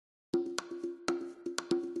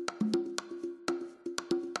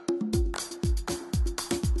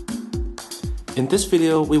In this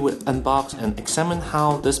video, we will unbox and examine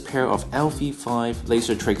how this pair of LV5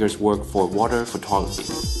 laser triggers work for water photography.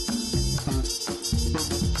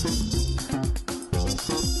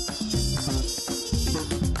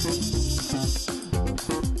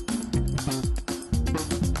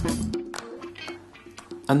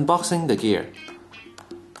 Unboxing the gear.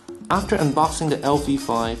 After unboxing the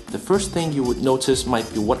LV5, the first thing you would notice might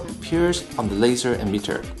be what appears on the laser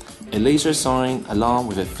emitter, a laser sign along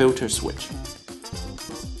with a filter switch.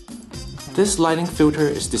 This lighting filter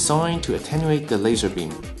is designed to attenuate the laser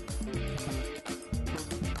beam.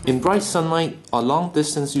 In bright sunlight or long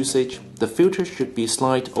distance usage, the filter should be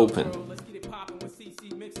slide open.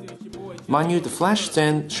 Mind you, the flash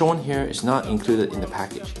stand shown here is not included in the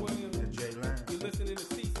package.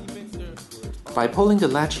 By pulling the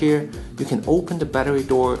latch here, you can open the battery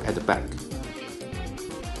door at the back.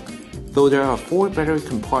 Though there are 4 battery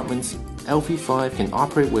compartments, LV5 can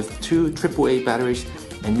operate with 2 AAA batteries,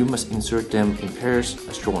 and you must insert them in pairs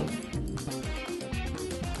as shown.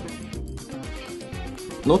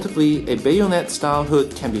 Notably, a bayonet style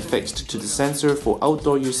hood can be fixed to the sensor for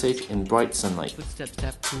outdoor usage in bright sunlight.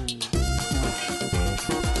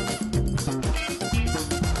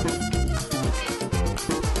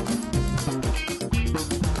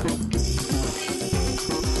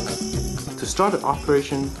 To start the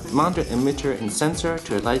operation, mount the emitter and sensor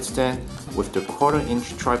to a light stand with the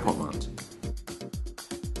 1/4-inch tripod mount.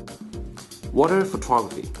 Water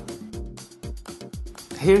photography.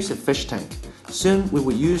 Here's a fish tank. Soon we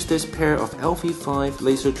will use this pair of LV5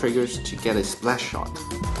 laser triggers to get a splash shot.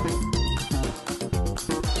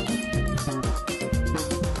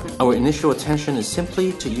 Our initial attention is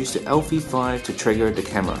simply to use the LV5 to trigger the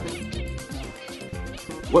camera.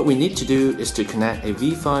 What we need to do is to connect a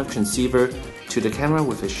V5 transceiver to the camera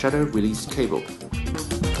with a shutter release cable.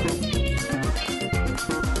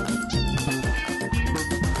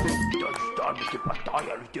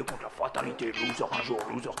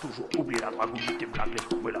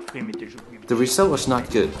 The result was not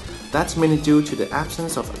good. That's mainly due to the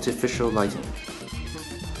absence of artificial lighting.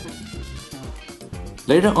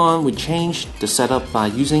 Later on, we changed the setup by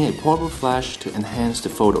using a portable flash to enhance the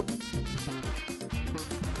photo.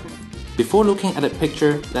 Before looking at a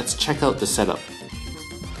picture, let's check out the setup.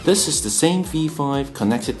 This is the same V5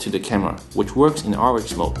 connected to the camera, which works in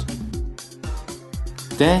RX mode.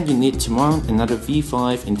 Then you need to mount another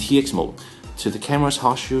V5 in TX mode to the camera's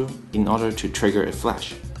horseshoe in order to trigger a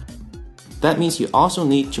flash. That means you also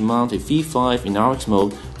need to mount a V5 in RX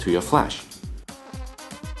mode to your flash.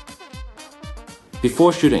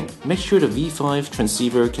 Before shooting, make sure the V5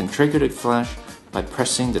 transceiver can trigger the flash by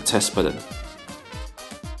pressing the test button.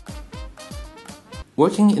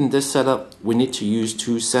 Working in this setup, we need to use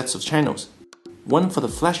 2 sets of channels. One for the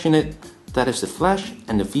flash unit, that is the flash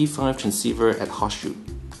and the V5 transceiver at horseshoe.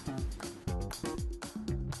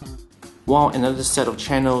 While another set of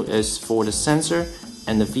channel is for the sensor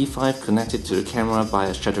and the V5 connected to the camera by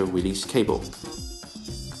a shutter release cable.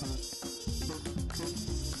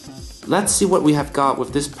 Let's see what we have got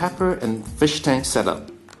with this pepper and fish tank setup.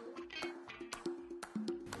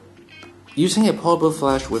 Using a portable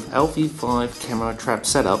flash with LV5 camera trap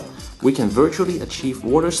setup, we can virtually achieve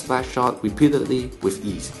water splash shot repeatedly with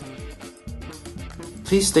ease.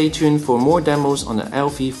 Please stay tuned for more demos on the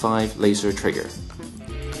LV5 laser trigger.